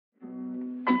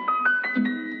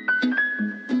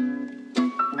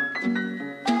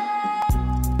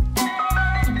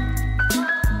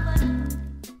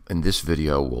In this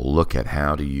video, we'll look at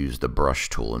how to use the brush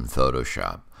tool in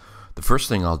Photoshop. The first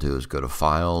thing I'll do is go to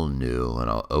File, New, and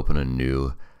I'll open a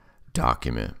new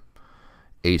document.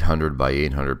 800 by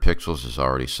 800 pixels is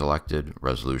already selected.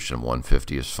 Resolution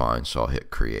 150 is fine, so I'll hit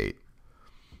Create.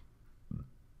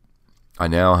 I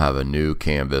now have a new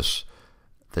canvas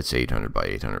that's 800 by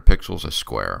 800 pixels, a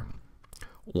square.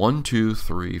 1, 2,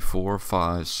 3, 4,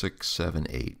 5, 6, 7,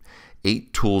 8.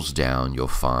 8 tools down, you'll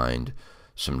find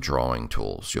some drawing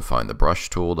tools. You'll find the brush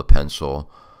tool, the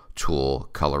pencil tool,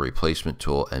 color replacement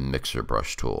tool, and mixer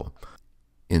brush tool.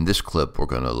 In this clip, we're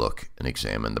going to look and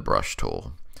examine the brush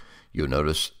tool. You'll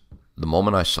notice the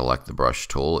moment I select the brush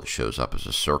tool, it shows up as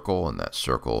a circle, and that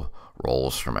circle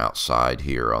rolls from outside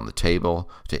here on the table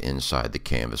to inside the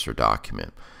canvas or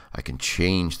document. I can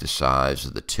change the size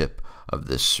of the tip of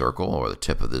this circle or the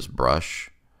tip of this brush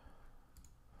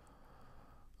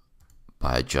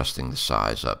by adjusting the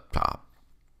size up top.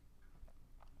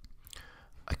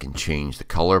 I can change the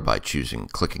color by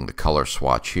clicking the color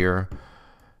swatch here,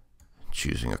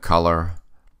 choosing a color,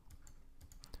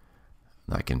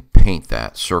 and I can paint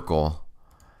that circle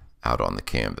out on the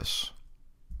canvas.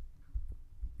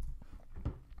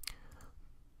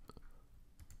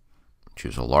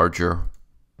 Choose a larger.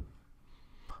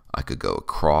 I could go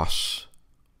across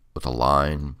with a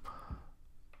line.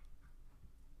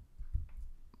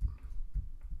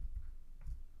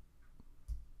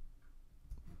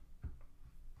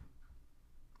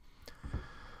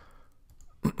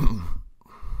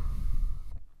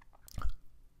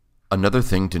 Another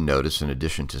thing to notice in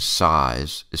addition to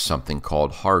size is something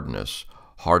called hardness.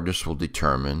 Hardness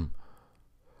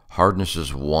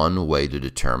is one way to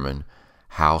determine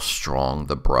how strong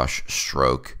the brush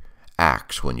stroke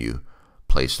acts when you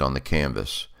place it on the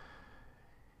canvas.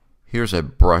 Here's a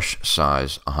brush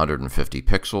size 150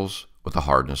 pixels with a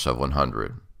hardness of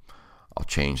 100. I'll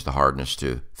change the hardness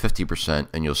to 50%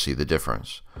 and you'll see the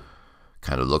difference.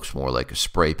 Kind of looks more like a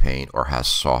spray paint or has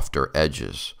softer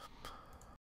edges.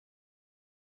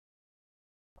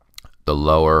 The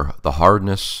lower the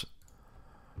hardness,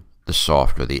 the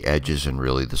softer the edges, and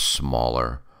really the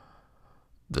smaller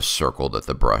the circle that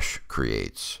the brush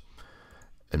creates.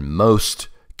 In most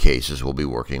cases, we'll be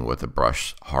working with a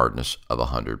brush hardness of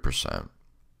 100%.